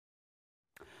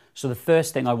So the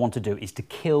first thing I want to do is to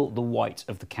kill the white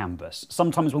of the canvas.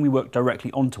 Sometimes when we work directly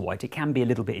onto white, it can be a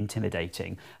little bit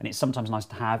intimidating, and it's sometimes nice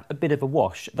to have a bit of a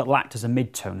wash that'll act as a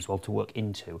mid-tone as well to work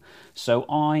into. So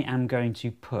I am going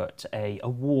to put a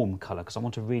warm colour because I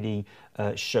want to really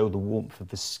show the warmth of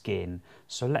the skin.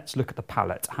 So let's look at the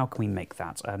palette. How can we make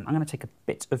that? I'm going to take a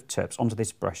bit of terps onto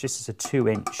this brush. This is a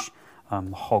 2-inch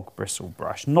hog bristle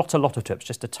brush. Not a lot of terps,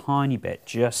 just a tiny bit,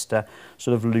 just to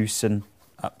sort of loosen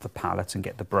up the palette and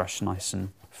get the brush nice and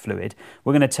fluid.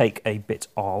 We're going to take a bit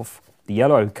of the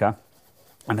yellow ochre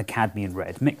and the cadmium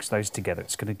red, mix those together.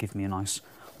 It's going to give me a nice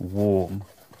warm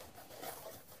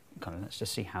colour. Let's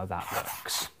just see how that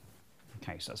looks.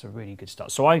 Okay, so that's a really good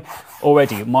start. So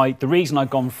the reason I've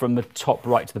gone from the top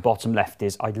right to the bottom left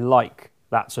is I like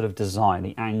that sort of design,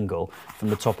 the angle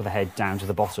from the top of the head down to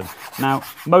the bottom. Now,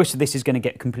 most of this is going to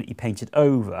get completely painted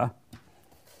over,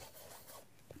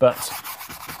 but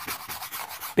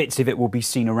bits of it will be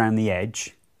seen around the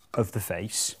edge of the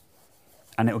face,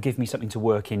 and it will give me something to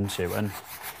work into, and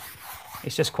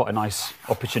it's just quite a nice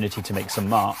opportunity to make some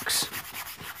marks,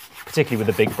 particularly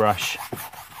with a big brush.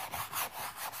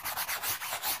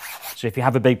 So if you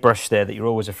have a big brush there that you're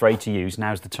always afraid to use,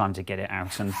 now's the time to get it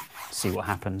out and see what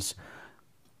happens.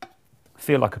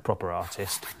 Feel like a proper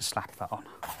artist. Slap that on.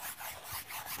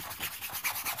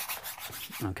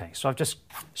 Okay, so I've just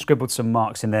scribbled some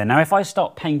marks in there. Now, if I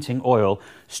start painting oil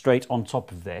straight on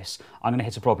top of this, I'm going to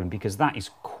hit a problem because that is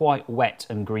quite wet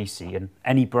and greasy, and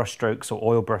any brush strokes or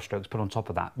oil brush strokes put on top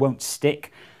of that won't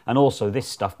stick, and also this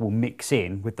stuff will mix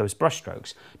in with those brush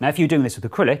strokes. Now, if you're doing this with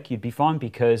acrylic, you'd be fine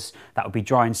because that would be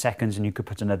dry in seconds and you could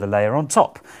put another layer on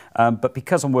top. But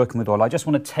because I'm working with oil, I just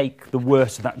want to take the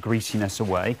worst of that greasiness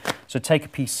away. So take a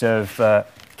piece of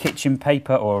kitchen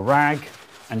paper or a rag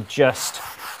and just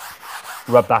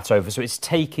rub that over. So it's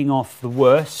taking off the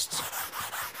worst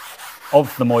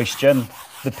of the moisture and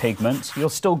the pigment. You'll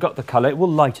still got the colour. It will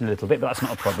lighten a little bit, but that's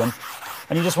not a problem.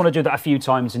 And you just want to do that a few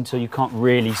times until you can't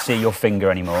really see your finger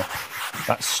anymore.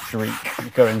 That streak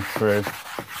going through.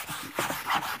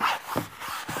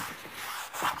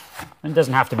 And it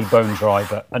doesn't have to be bone dry,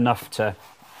 but enough to,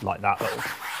 like that, that'll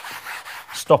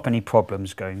stop any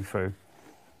problems going through.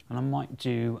 And I might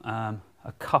do a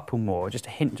couple more, just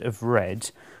a hint of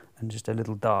red and just a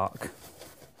little dark.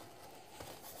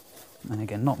 And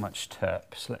again, not much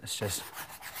terps. Let's just...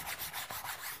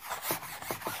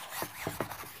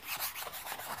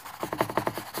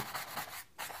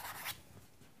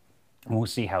 and we'll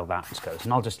see how that goes.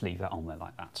 And I'll just leave that on there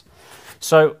like that.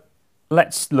 So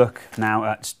let's look now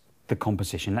at the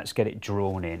composition. Let's get it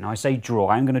drawn in. Now, I say draw.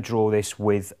 I'm going to draw this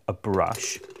with a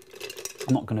brush.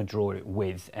 I'm not going to draw it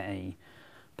with a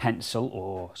pencil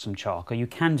or some charcoal. You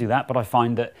can do that, but I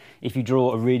find that if you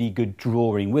draw a really good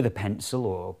drawing with a pencil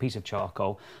or a piece of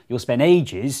charcoal, you'll spend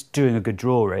ages doing a good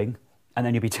drawing and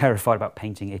then you'll be terrified about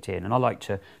painting it in. And I like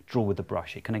to draw with the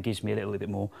brush. It kind of gives me a little bit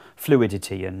more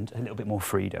fluidity and a little bit more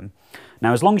freedom.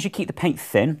 Now, as long as you keep the paint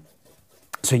thin,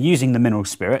 so using the mineral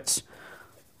spirits,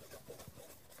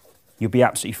 you'll be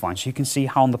absolutely fine. So you can see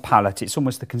how on the palette, it's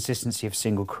almost the consistency of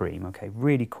single cream. Okay,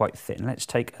 really quite thin. Let's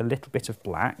take a little bit of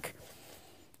black.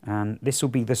 And this will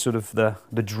be the sort of the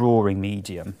drawing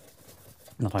medium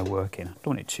that I work in. I don't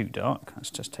want it too dark. Let's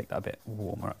just take that a bit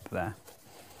warmer up there.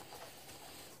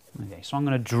 Okay, so I'm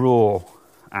going to draw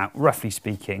out, roughly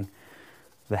speaking,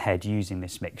 the head using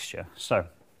this mixture. So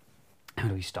how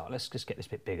do we start? Let's just get this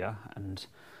bit bigger and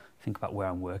think about where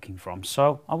I'm working from.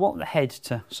 So I want the head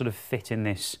to sort of fit in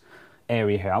this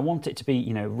area here. I want it to be,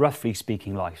 you know, roughly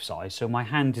speaking, life size. So my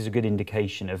hand is a good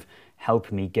indication of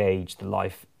helping me gauge the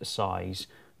life size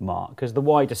mark, because the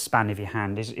wider span of your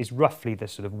hand is roughly the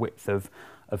sort of width of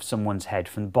someone's head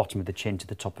from the bottom of the chin to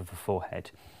the top of the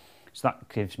forehead. So that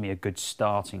gives me a good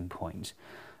starting point.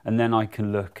 And then I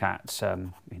can look at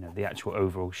you know, the actual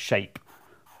overall shape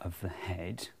of the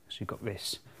head. So you've got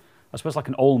this, I suppose, like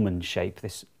an almond shape,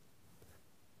 this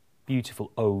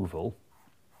beautiful oval.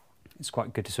 It's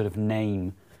quite good to sort of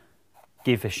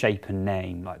give a shape a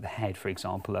name, like the head, for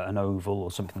example, an oval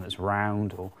or something that's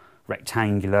round or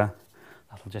rectangular.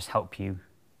 That'll just help you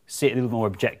see it a little more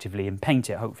objectively and paint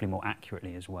it hopefully more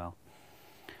accurately as well.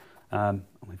 And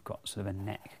we've got sort of a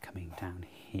neck coming down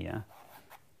here.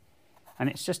 And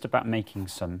it's just about making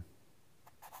some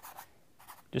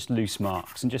just loose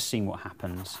marks and just seeing what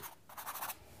happens.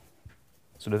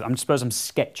 Sort of, I suppose I'm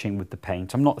sketching with the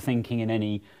paint. I'm not thinking in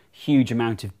any huge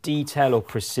amount of detail or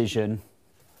precision.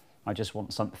 I just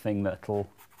want something that'll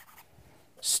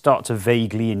start to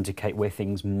vaguely indicate where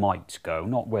things might go,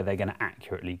 not where they're going to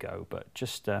accurately go, but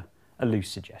just a loose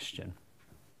suggestion.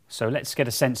 So let's get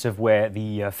a sense of where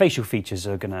the facial features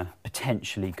are going to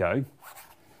potentially go.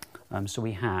 So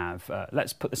we have,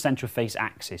 let's put the centre of face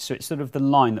axis. So it's sort of the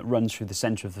line that runs through the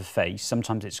centre of the face.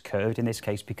 Sometimes it's curved. In this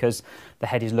case, because the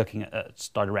head is looking at us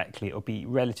directly, it'll be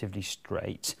relatively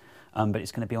straight, but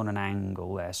it's going to be on an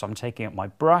angle there. So I'm taking up my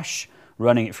brush,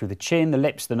 running it through the chin, the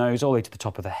lips, the nose, all the way to the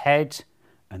top of the head,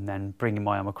 and then bringing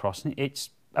my arm across. And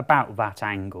it's about that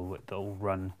angle that'll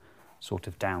run sort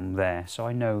of down there. So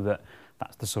I know that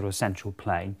that's the sort of central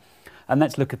plane. And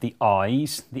let's look at the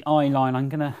eyes. The eye line, I'm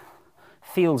going to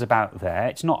feels about there.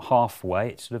 It's not halfway,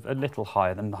 it's sort of a little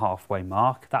higher than the halfway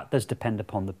mark. That does depend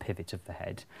upon the pivot of the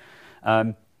head.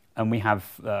 And we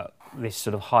have this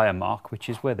sort of higher mark, which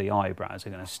is where the eyebrows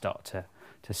are going to start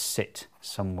to sit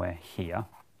somewhere here.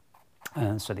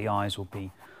 And so the eyes will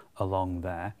be along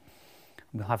there.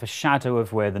 We'll have a shadow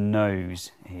of where the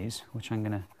nose is, which I'm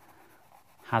going to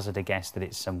hazard a guess that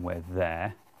it's somewhere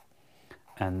there.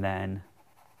 And then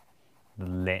the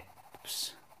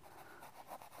lips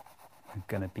are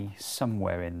going to be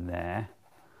somewhere in there,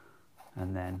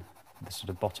 and then the sort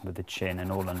of bottom of the chin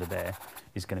and all under there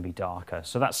is going to be darker.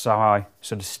 So that's how I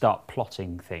sort of start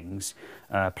plotting things,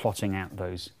 plotting out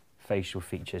those facial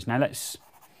features. Now let's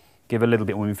give a little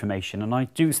bit more information, and I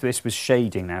do this with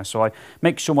shading now. So I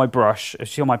make sure my brush,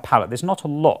 see on my palette, there's not a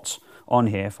lot on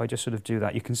here. If I just sort of do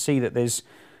that, you can see that it's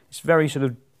very sort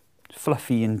of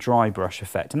fluffy and dry brush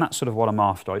effect, and that's sort of what I'm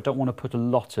after. I don't want to put a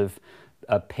lot of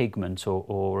pigment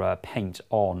or paint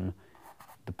on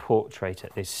the portrait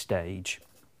at this stage,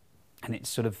 and it's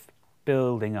sort of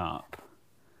building up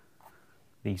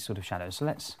these sort of shadows. So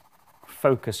let's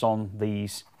focus on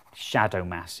these shadow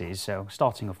masses. So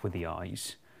starting off with the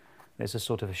eyes, there's a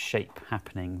sort of a shape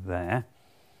happening there,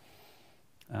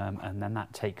 and then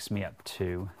that takes me up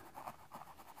to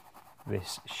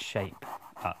this shape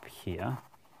up here.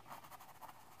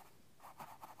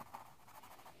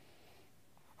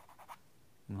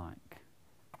 Like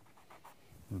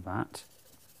that,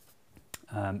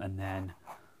 and then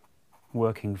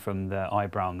working from the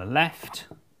eyebrow on the left,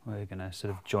 we're going to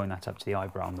sort of join that up to the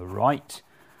eyebrow on the right.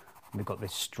 We've got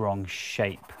this strong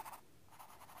shape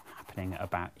happening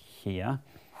about here.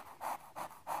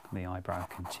 The eyebrow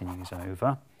continues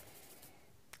over,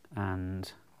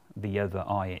 and the other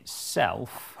eye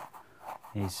itself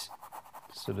is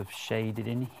sort of shaded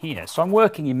in here. So I'm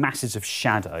working in masses of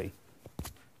shadow.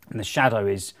 And the shadow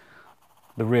is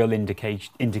the real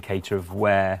indicator of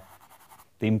where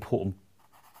the important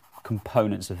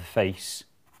components of the face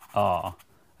are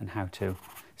and how to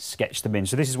sketch them in.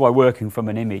 So this is why working from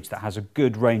an image that has a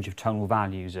good range of tonal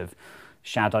values of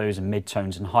shadows and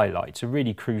midtones and highlights are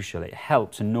really crucial. It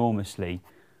helps enormously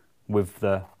with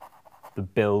the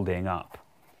building up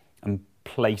and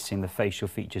placing the facial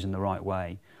features in the right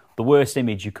way. The worst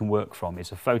image you can work from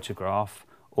is a photograph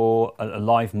or a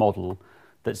live model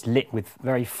that's lit with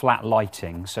very flat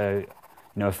lighting. So, you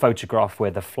know, a photograph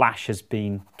where the flash has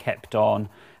been kept on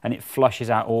and it flushes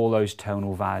out all those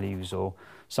tonal values, or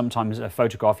sometimes a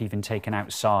photograph even taken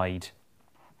outside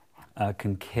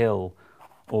can kill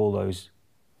all those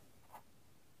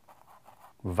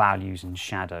values and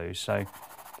shadows. So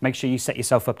make sure you set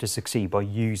yourself up to succeed by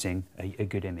using a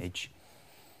good image.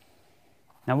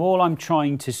 Now all I'm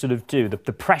trying to sort of do, the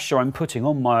pressure I'm putting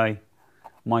on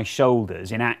my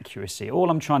shoulders in accuracy,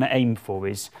 all I'm trying to aim for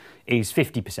is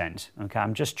 50%. Okay,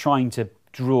 I'm just trying to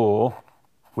draw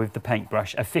with the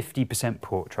paintbrush a 50%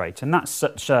 portrait, and that's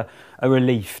such a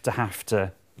relief to have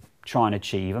to try and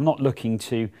achieve. I'm not looking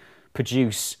to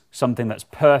produce something that's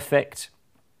perfect.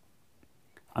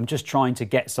 I'm just trying to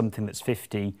get something that's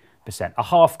 50%, a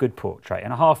half good portrait,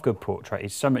 and a half good portrait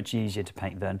is so much easier to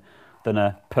paint than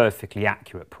a perfectly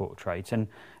accurate portrait. And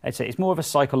it's more of a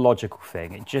psychological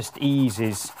thing. It just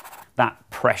eases that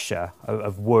pressure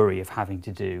of worry of having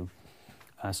to do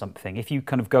something. If you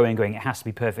kind of going, it has to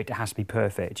be perfect, it has to be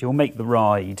perfect, you'll make the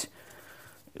ride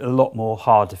a lot more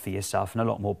harder for yourself and a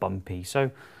lot more bumpy.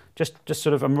 So just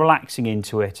sort of I'm relaxing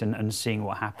into it and seeing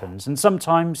what happens. And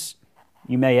sometimes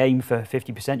you may aim for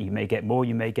 50%, you may get more,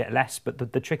 you may get less,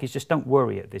 but the trick is just don't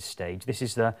worry at this stage. This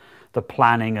is the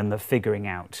planning and the figuring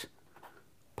out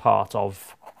part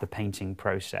of the painting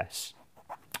process.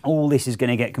 All this is going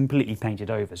to get completely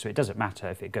painted over, so it doesn't matter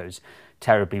if it goes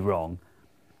terribly wrong,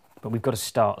 but we've got to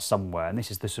start somewhere, and this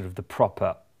is the sort of the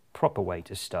proper way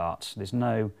to start. There's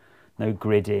no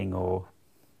gridding or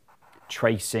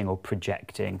tracing or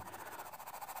projecting.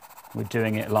 We're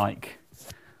doing it like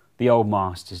the old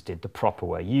masters did, the proper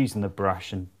way, using the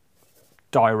brush and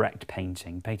direct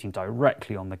painting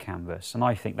directly on the canvas. And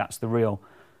I think that's the real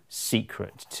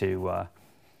secret to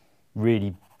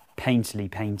really painterly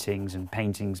paintings, and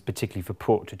paintings particularly for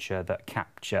portraiture that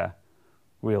capture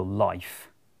real life,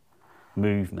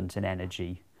 movement and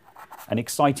energy and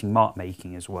exciting mark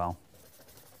making as well.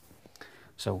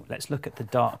 So let's look at the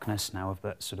darkness now of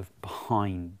that sort of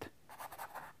behind.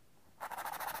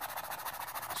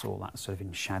 It's all that sort of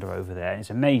in shadow over there. It's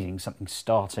amazing, something's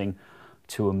starting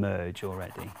to emerge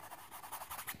already.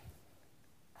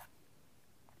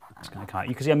 It's going to come out.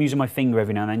 You can see I'm using my finger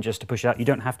every now and then just to push it out. You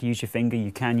don't have to use your finger.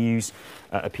 You can use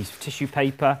a piece of tissue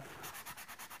paper,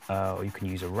 or you can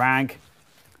use a rag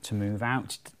to move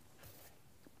out.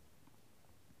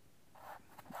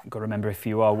 You've got to remember, if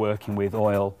you are working with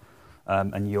oil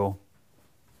and you're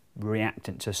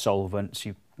reactant to solvents,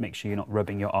 you make sure you're not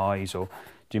rubbing your eyes, or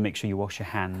do make sure you wash your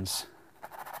hands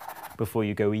before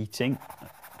you go eating.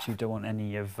 You don't want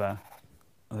any of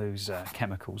those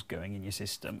chemicals going in your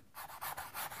system.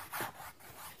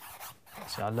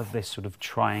 So I love this sort of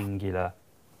triangular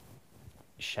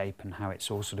shape and how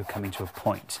it's all sort of coming to a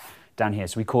point down here.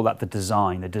 So we call that the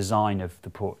design. The design of the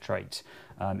portrait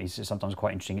is sometimes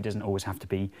quite interesting. It doesn't always have to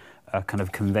be kind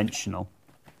of conventional.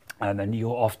 And then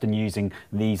you're often using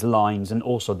these lines and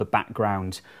also the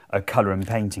background colour and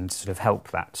painting to sort of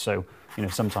help that. So, you know,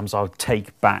 sometimes I'll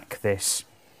take back this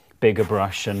bigger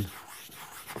brush and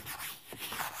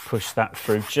push that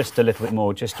through just a little bit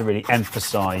more, just to really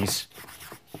emphasise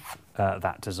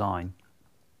that design.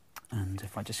 And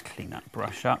if I just clean that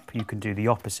brush up, you can do the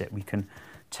opposite. We can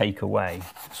take away.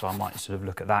 So I might sort of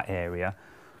look at that area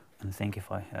and think,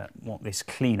 if I want this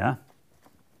cleaner,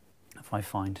 if I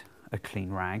find a clean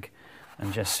rag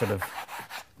and just sort of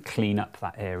clean up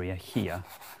that area here,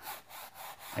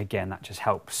 again, that just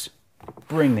helps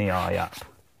bring the eye up.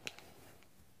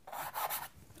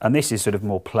 And this is sort of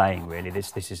more playing, really.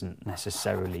 This isn't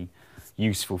necessarily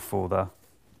useful for the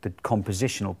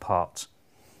compositional part,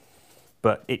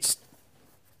 but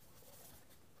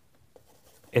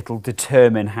it'll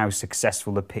determine how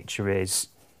successful the picture is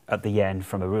at the end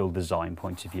from a real design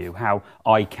point of view, how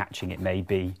eye-catching it may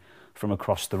be from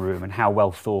across the room, and how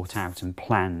well thought out and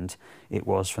planned it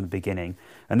was from the beginning.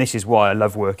 And this is why I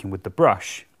love working with the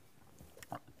brush,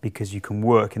 because you can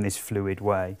work in this fluid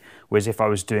way. Whereas if I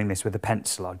was doing this with a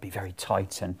pencil, I'd be very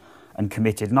tight and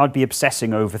committed, and I'd be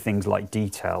obsessing over things like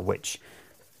detail, which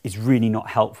is really not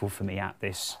helpful for me at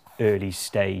this early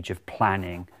stage of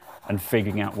planning and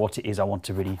figuring out what it is I want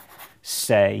to really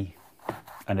say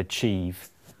and achieve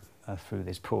through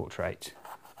this portrait.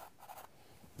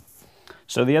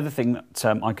 So the other thing that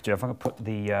I could do, if I could put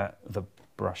the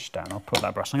brush down, I'll put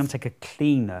that brush. I'm going to take a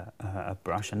cleaner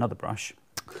brush, another brush,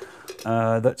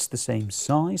 that's the same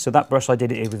size. So that brush I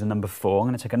did it with a number 4. I'm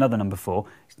going to take another number 4.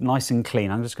 It's nice and clean.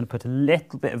 I'm just going to put a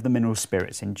little bit of the mineral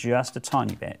spirits in, just a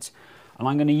tiny bit. And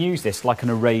I'm going to use this like an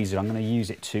eraser. I'm going to use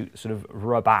it to sort of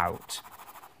rub out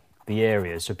the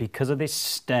areas. So because of this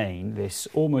stain, this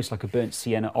almost like a burnt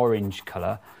sienna orange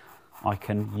colour, I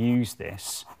can use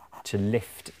this to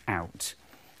lift out.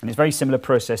 And it's a very similar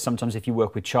process sometimes if you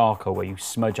work with charcoal, where you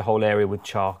smudge a whole area with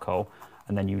charcoal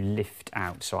and then you lift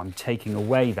out. So I'm taking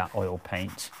away that oil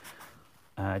paint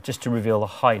just to reveal the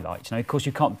highlight. Now, of course,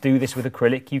 you can't do this with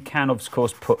acrylic. You can, of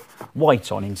course, put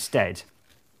white on instead,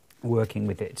 working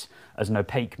with it as an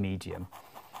opaque medium,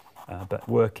 but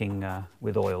working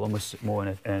with oil almost more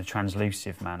in a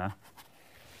translucent manner.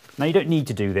 Now, you don't need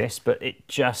to do this, but it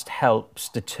just helps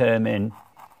determine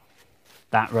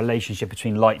that relationship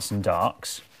between lights and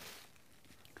darks,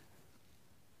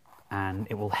 and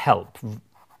it will help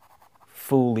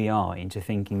fool the eye into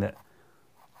thinking that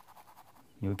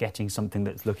you're getting something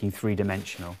that's looking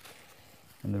three-dimensional.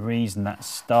 And the reason that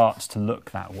starts to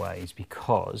look that way is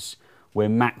because we're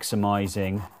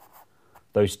maximising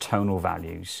those tonal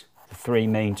values, the 3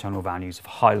 main tonal values of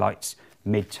highlights,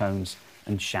 midtones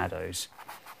and shadows.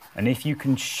 And if you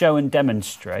can show and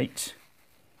demonstrate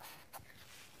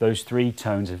those 3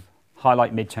 tones of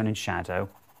highlight, midtone and shadow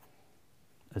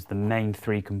as the main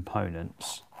 3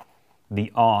 components,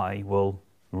 the eye will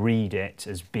read it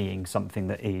as being something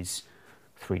that is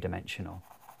three-dimensional.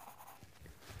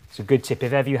 It's a good tip.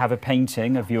 If ever you have a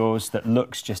painting of yours that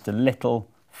looks just a little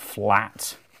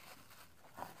flat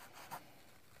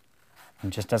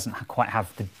and just doesn't quite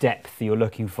have the depth you're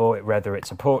looking for, whether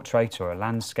it's a portrait or a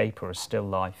landscape or a still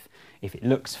life, if it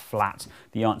looks flat,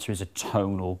 the answer is a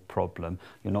tonal problem.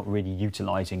 You're not really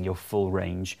utilising your full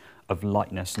range of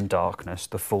lightness and darkness,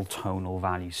 the full tonal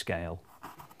value scale.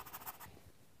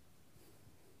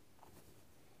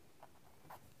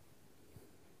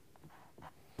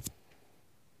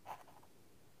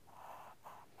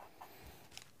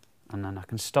 And then I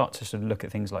can start to sort of look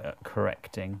at things like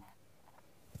correcting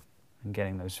and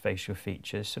getting those facial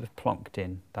features sort of plonked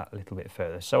in that little bit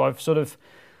further. So I've sort of,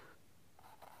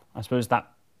 I suppose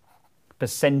that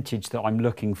percentage that I'm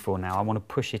looking for now, I want to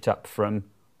push it up from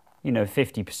you know,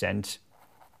 50%,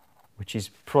 which is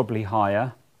probably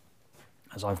higher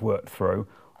as I've worked through.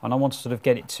 And I want to sort of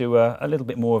get it to a little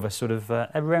bit more of a sort of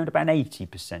around about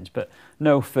 80%, but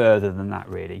no further than that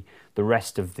really. The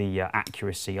rest of the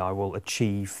accuracy I will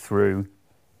achieve through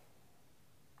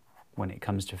when it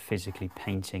comes to physically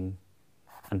painting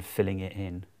and filling it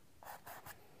in.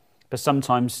 But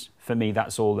sometimes for me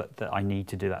that's all that I need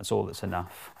to do, that's all that's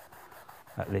enough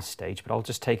at this stage. But I'll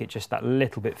just take it just that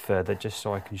little bit further just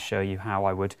so I can show you how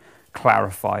I would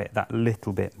clarify it that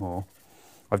little bit more.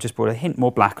 I've just brought a hint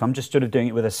more black. I'm just sort of doing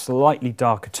it with a slightly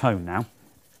darker tone now.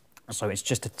 So it's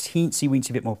just a teensy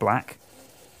weensy bit more black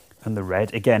and the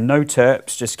red. Again, no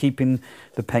terps, just keeping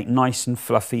the paint nice and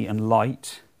fluffy and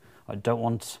light. I don't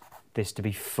want this to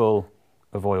be full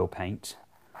of oil paint.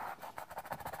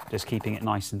 Just keeping it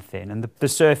nice and thin. And the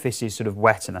surface is sort of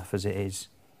wet enough as it is.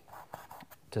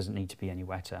 It doesn't need to be any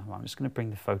wetter. Well, I'm just going to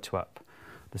bring the photo up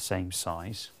the same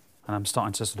size. And I'm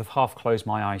starting to sort of half close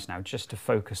my eyes now just to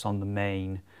focus on the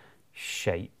main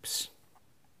shapes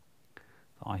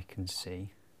that I can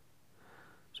see.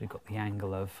 So we've got the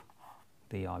angle of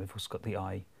the eye. We've also got the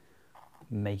eye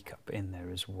makeup in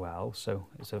there as well. So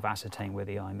it's sort of ascertain where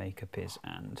the eye makeup is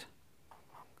and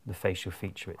the facial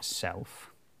feature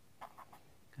itself.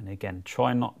 And again,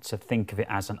 try not to think of it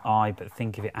as an eye, but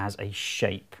think of it as a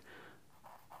shape,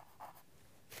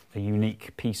 a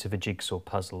unique piece of a jigsaw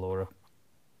puzzle or a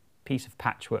piece of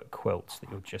patchwork quilt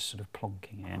that you're just sort of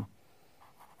plonking in.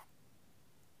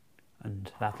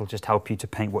 And that'll just help you to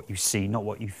paint what you see, not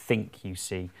what you think you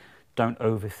see. Don't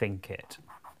overthink it.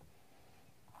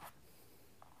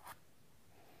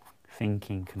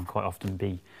 Thinking can quite often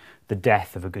be the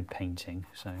death of a good painting.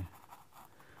 So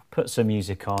put some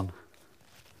music on,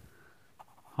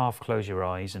 half close your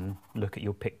eyes and look at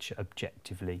your picture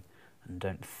objectively and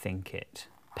don't think it,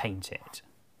 paint it.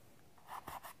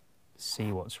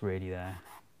 See what's really there.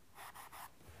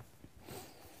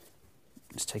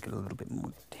 Let's take a little bit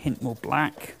more, hint more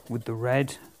black with the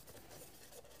red.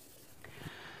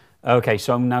 Okay,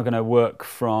 so I'm now going to work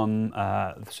from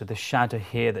so the shadow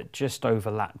here that just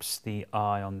overlaps the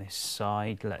eye on this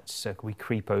side. Let's we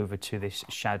creep over to this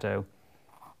shadow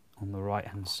on the right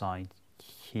hand side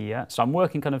here. So I'm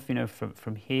working kind of, you know,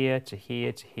 from here to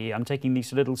here to here. I'm taking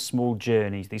these little small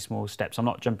journeys, these small steps. I'm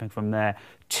not jumping from there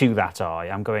to that eye.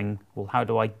 I'm going, well, how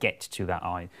do I get to that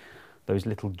eye? Those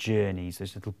little journeys,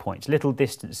 those little points. Little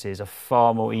distances are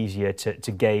far more easier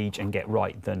to gauge and get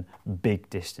right than big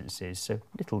distances. So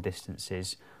little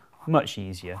distances, much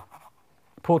easier.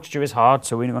 Portraiture is hard,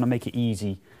 so we're going to make it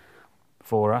easy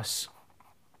for us.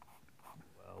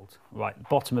 Right, the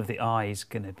bottom of the eye is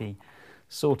going to be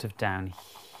sort of down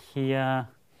here,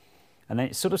 and then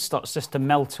it sort of starts just to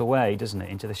melt away, doesn't it,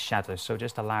 into the shadow. So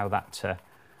just allow that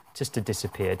to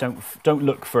disappear. Don't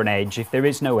look for an edge. If there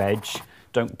is no edge,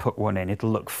 don't put one in. It'll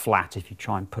look flat if you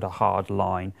try and put a hard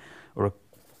line or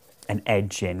an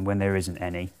edge in when there isn't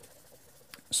any.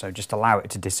 So just allow it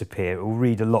to disappear. It will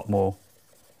read a lot more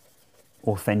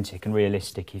authentic and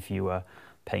realistic if you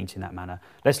paint in that manner.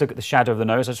 Let's look at the shadow of the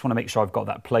nose. I just want to make sure I've got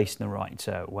that placed in the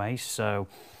right way. So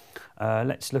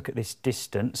let's look at this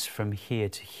distance from here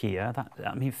to here.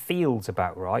 I mean, it feels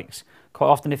about right. Quite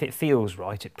often if it feels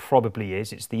right, it probably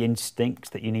is. It's the instincts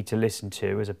that you need to listen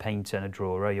to as a painter and a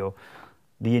drawer.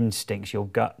 The instincts, your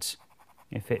gut.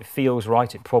 If it feels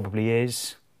right, it probably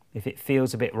is. If it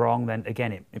feels a bit wrong, then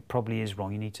again, it probably is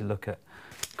wrong. You need to look at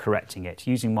correcting it.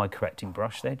 Using my correcting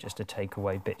brush there, just to take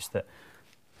away bits that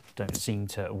don't seem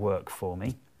to work for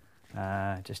me.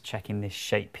 Just checking this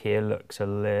shape here looks a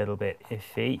little bit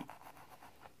iffy.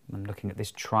 I'm looking at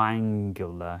this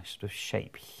triangular sort of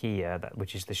shape here,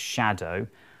 which is the shadow.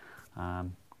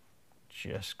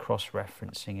 Just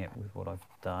cross-referencing it with what I've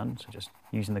done. So just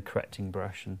using the correcting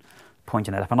brush and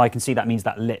pointing it up. And I can see that means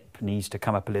that lip needs to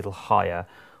come up a little higher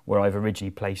where I've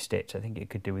originally placed it. I think it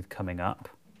could do with coming up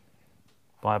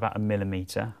by about 1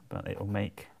 millimetre, but it'll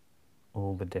make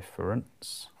all the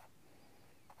difference.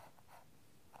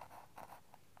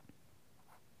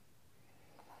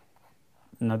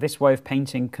 Now this way of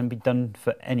painting can be done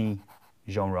for any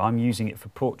genre. I'm using it for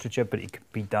portraiture, but it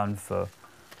could be done for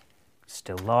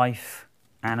still life,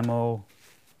 animal,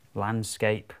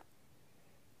 landscape,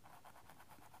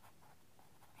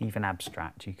 even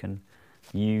abstract. You can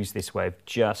use this way of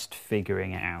just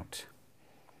figuring it out.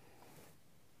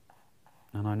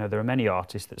 And I know there are many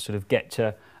artists that sort of get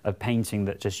to a painting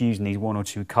that's just using these 1 or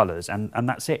 2 colours, and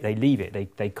that's it. They leave it.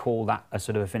 They call that a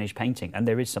sort of a finished painting. And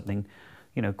there is something,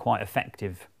 you know, quite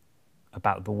effective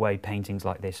about the way paintings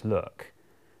like this look.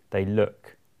 They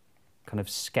look kind of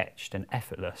sketched and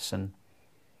effortless and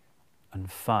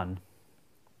fun.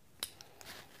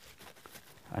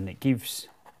 and it gives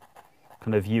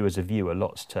kind of you as a viewer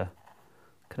lots to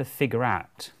kind of figure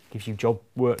out, gives you job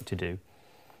work to do.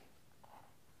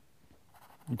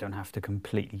 You don't have to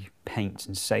completely paint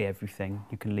and say everything.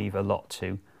 You can leave a lot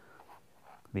to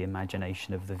the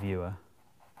imagination of the viewer.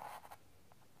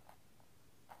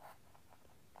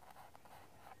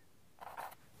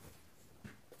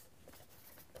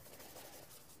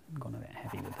 I've gone a bit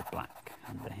heavy with the black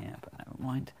under here, but never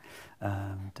mind.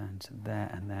 Down to there,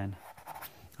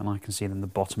 and I can see then the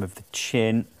bottom of the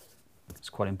chin. It's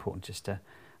quite important just to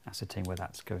ascertain where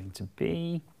that's going to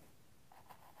be.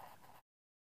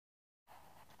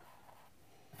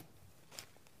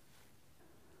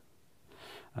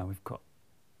 We've got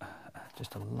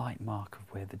just a light mark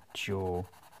of where the jaw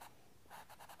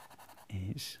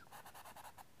is,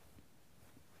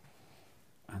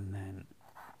 and then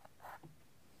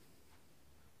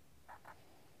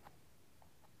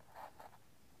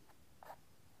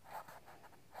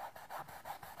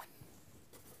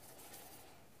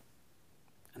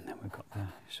we've got the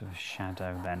sort of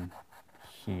shadow then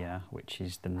here, which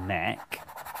is the neck.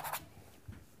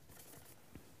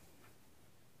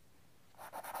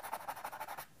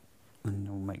 And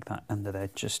we'll make that under there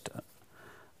just a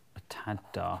tad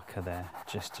darker there,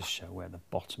 just to show where the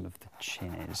bottom of the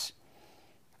chin is.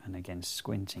 And again,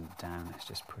 squinting down, let's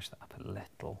just push that up a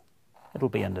little. It'll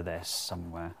be under there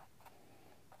somewhere.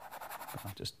 But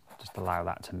I'll just allow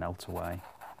that to melt away.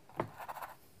 I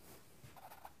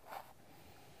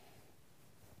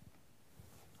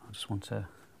just want to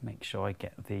make sure I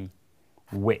get the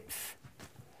width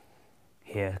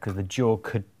here, because the jaw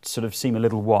could sort of seem a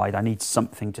little wide. I need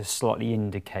something to slightly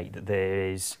indicate that there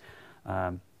is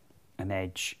an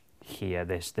edge here.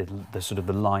 There's the sort of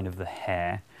the line of the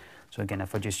hair. So again,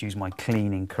 if I just use my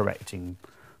cleaning, correcting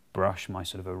brush, my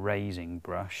sort of erasing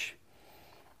brush,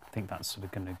 I think that's sort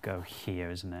of going to go here,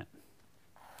 isn't it?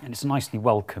 And it's a nicely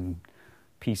welcome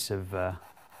piece of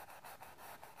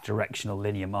directional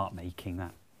linear mark making,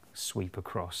 that sweep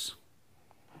across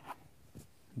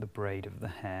the braid of the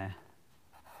hair.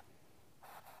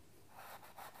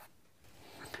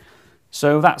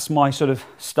 So that's my sort of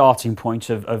starting point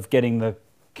of getting the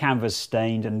canvas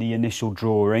stained and the initial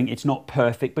drawing. It's not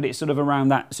perfect, but it's sort of around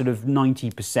that sort of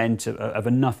 90% of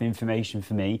enough information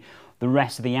for me. The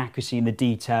rest of the accuracy and the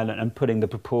detail and putting the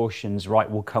proportions right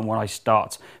will come when I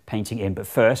start painting in. But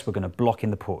first, we're going to block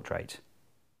in the portrait.